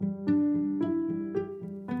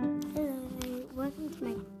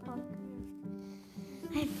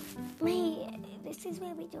is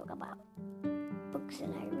where we talk about books that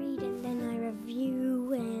I read and then I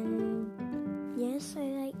review, and so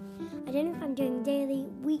I don't know if I'm doing daily,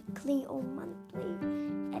 weekly or monthly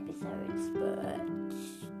episodes, but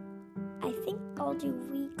I think I'll do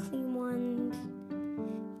weekly ones,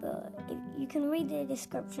 but if you can read the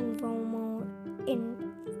description for more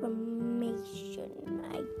information,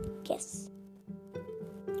 I guess.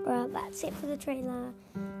 Well, that's it for the trailer.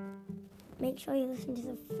 Make sure you listen to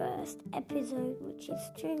the first episode, which is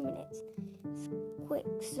 2 minutes. It's quick,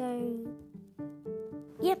 so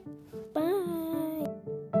yep, bye.